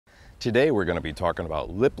Today we're going to be talking about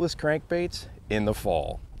lipless crankbaits in the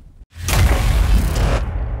fall.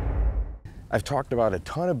 I've talked about a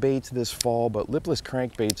ton of baits this fall, but lipless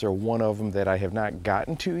crankbaits are one of them that I have not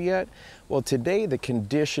gotten to yet. Well, today the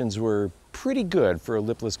conditions were pretty good for a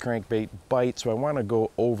lipless crankbait bite, so I want to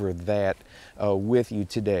go over that with you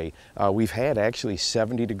today. We've had actually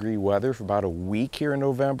 70-degree weather for about a week here in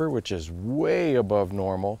November, which is way above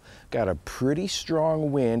normal. Got a pretty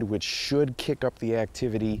strong wind, which should kick up the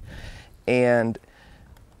activity. And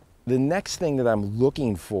the next thing that I'm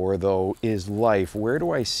looking for, though, is life. Where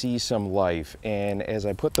do I see some life? And as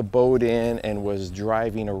I put the boat in and was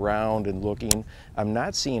driving around and looking, I'm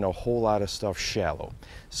not seeing a whole lot of stuff shallow.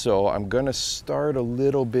 So I'm going to start a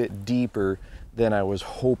little bit deeper than I was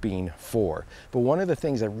hoping for. But one of the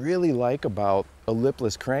things I really like about a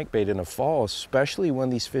lipless crankbait in the fall, especially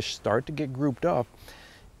when these fish start to get grouped up,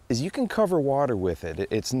 is you can cover water with it.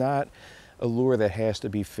 It's not a lure that has to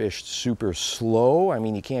be fished super slow. I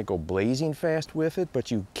mean, you can't go blazing fast with it, but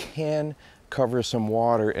you can cover some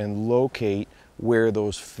water and locate where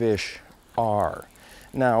those fish are.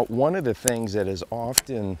 Now, one of the things that is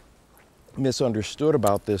often misunderstood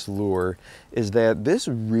about this lure is that this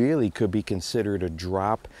really could be considered a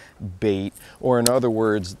drop bait, or in other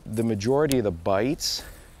words, the majority of the bites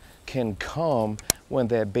can come when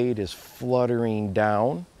that bait is fluttering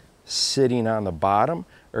down, sitting on the bottom,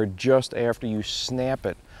 or just after you snap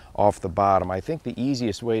it off the bottom. I think the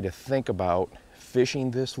easiest way to think about fishing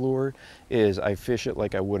this lure is I fish it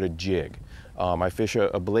like I would a jig. I fish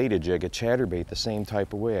a bladed jig, a chatterbait, the same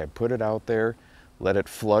type of way. I put it out there, let it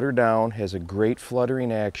flutter down, has a great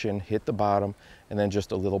fluttering action, hit the bottom, and then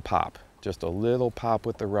just a little pop. Just a little pop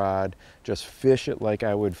with the rod. Just fish it like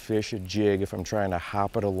I would fish a jig if I'm trying to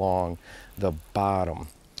hop it along the bottom.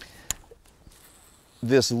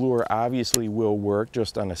 This lure obviously will work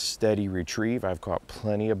just on a steady retrieve. I've caught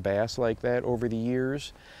plenty of bass like that over the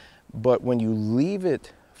years. But when you leave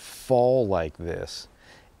it fall like this,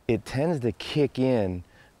 it tends to kick in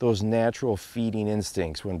those natural feeding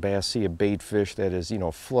instincts. When bass see a bait fish that is,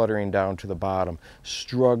 fluttering down to the bottom,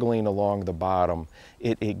 struggling along the bottom,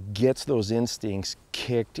 it gets those instincts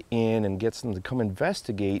kicked in and gets them to come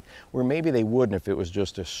investigate where maybe they wouldn't if it was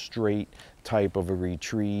just a straight type of a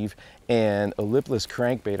retrieve. And a lipless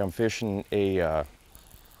crankbait, I'm fishing a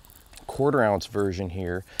 1/4 ounce version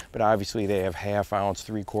here, but obviously they have 1/2 ounce,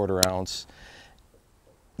 3/4 ounce.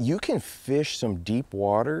 You can fish some deep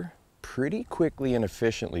water pretty quickly and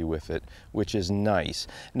efficiently with it, which is nice.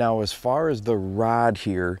 Now, as far as the rod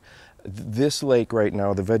here, this lake right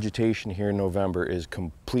now, the vegetation here in November is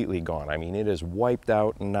completely gone. I mean, it is wiped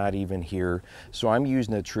out and not even here. So I'm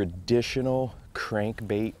using a traditional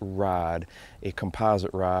crankbait rod, a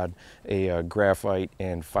composite rod, a graphite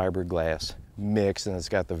and fiberglass mix, and it's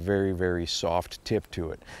got the very, very soft tip to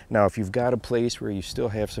it. Now, if you've got a place where you still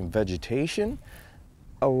have some vegetation,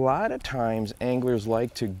 a lot of times anglers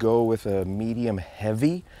like to go with a medium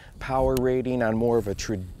heavy power rating on more of a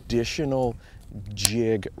traditional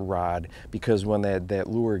jig rod, because when that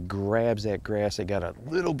lure grabs that grass, it got a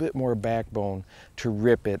little bit more backbone to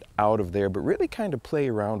rip it out of there. But really kind of play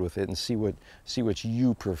around with it and see what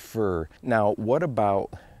you prefer. Now, what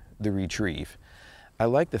about the retrieve? I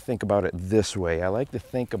like to think about it this way. I like to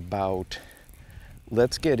think about,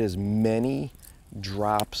 let's get as many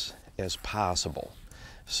drops as possible.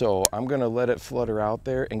 So I'm going to let it flutter out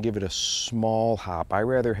there and give it a small hop. I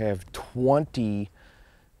rather have 20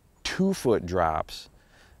 2-foot drops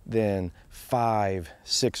than 5,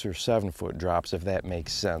 6, or 7-foot drops, if that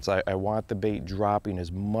makes sense. I want the bait dropping as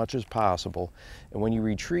much as possible, and when you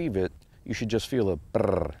retrieve it, you should just feel a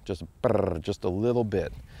brrr, just a little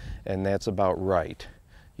bit, and that's about right.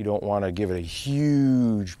 You don't want to give it a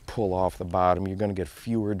huge pull off the bottom. You're going to get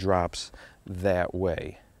fewer drops that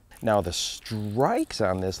way. Now, the strikes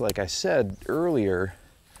on this, like I said earlier,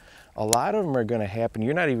 a lot of them are going to happen.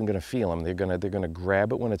 You're not even going to feel them. They're going to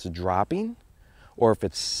grab it when it's dropping, or if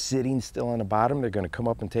it's sitting still on the bottom, they're going to come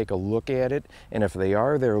up and take a look at it. And if they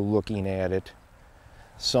are there looking at it,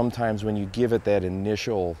 sometimes when you give it that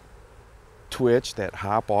initial twitch, that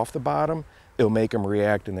hop off the bottom, it'll make them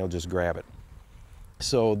react and they'll just grab it.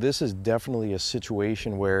 So this is definitely a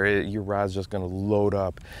situation where your rod's just going to load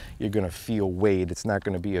up. You're going to feel weight. It's not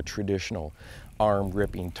going to be a traditional arm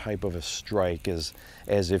ripping type of a strike as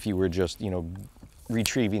if you were just,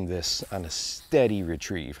 retrieving this on a steady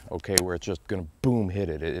retrieve, okay, where it's just going to boom hit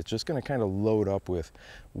it. It's just going to kind of load up with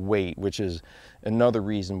weight, which is another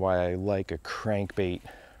reason why I like a crankbait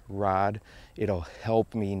rod. It'll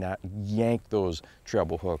help me not yank those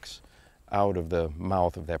treble hooks out of the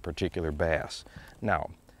mouth of that particular bass.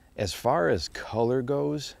 Now, as far as color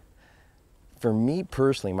goes, For me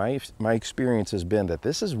personally, my experience has been that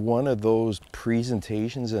this is one of those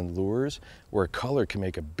presentations and lures where color can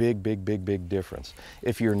make a big difference.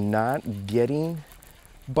 If you're not getting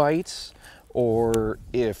bites, or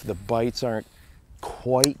if the bites aren't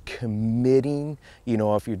quite committing, you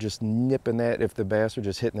know, if you're just nipping that, if the bass are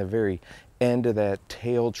just hitting the very end of that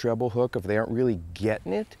tail treble hook, if they aren't really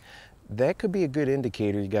getting it, that could be a good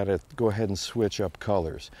indicator. You got to go ahead and switch up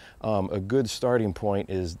colors. A good starting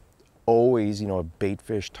point is always, you know, a bait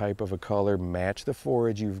fish type of a color, match the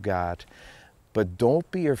forage you've got, but don't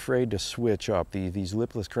be afraid to switch up. These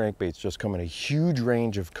lipless crankbaits just come in a huge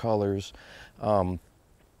range of colors.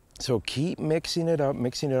 So keep mixing it up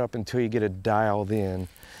until you get it dialed in.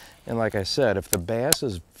 And like I said, if the bass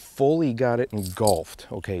has fully got it engulfed,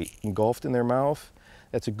 okay, engulfed in their mouth,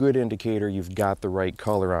 that's a good indicator you've got the right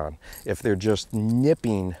color on. If they're just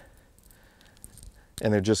nipping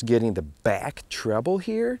and they're just getting the back treble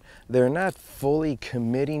here, they're not fully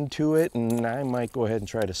committing to it, and I might go ahead and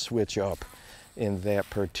try to switch up in that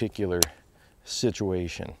particular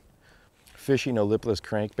situation. Fishing a lipless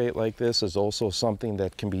crankbait like this is also something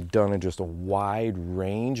that can be done in just a wide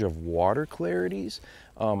range of water clarities.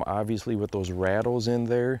 Obviously with those rattles in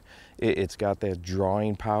there, it's got that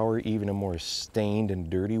drawing power even in more stained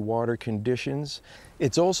and dirty water conditions.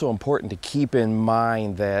 It's also important to keep in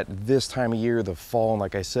mind that this time of year, the fall, and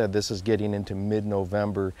like I said, this is getting into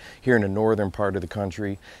mid-November here in the northern part of the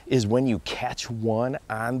country, is when you catch one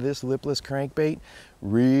on this lipless crankbait,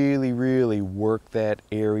 really work that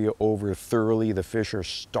area over thoroughly. The fish are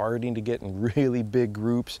starting to get in really big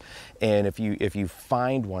groups, and if you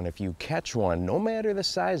find one, if you catch one, no matter the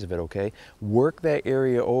size of it, okay, work that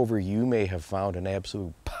area over. You may have found an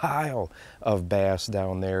absolute pile of bass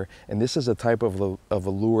down there, and this is a type of a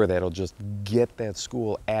lure that'll just get that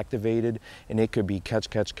school activated, and it could be catch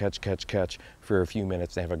for a few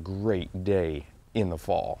minutes and have a great day in the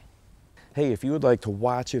fall. Hey, if you would like to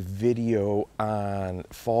watch a video on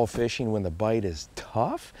fall fishing when the bite is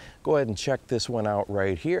tough, go ahead and check this one out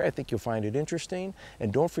right here. I think you'll find it interesting.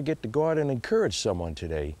 And don't forget to go out and encourage someone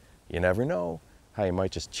today. You never know how you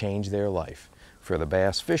might just change their life. For the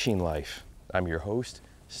Bass Fishing Life, I'm your host,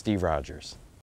 Steve Rogers.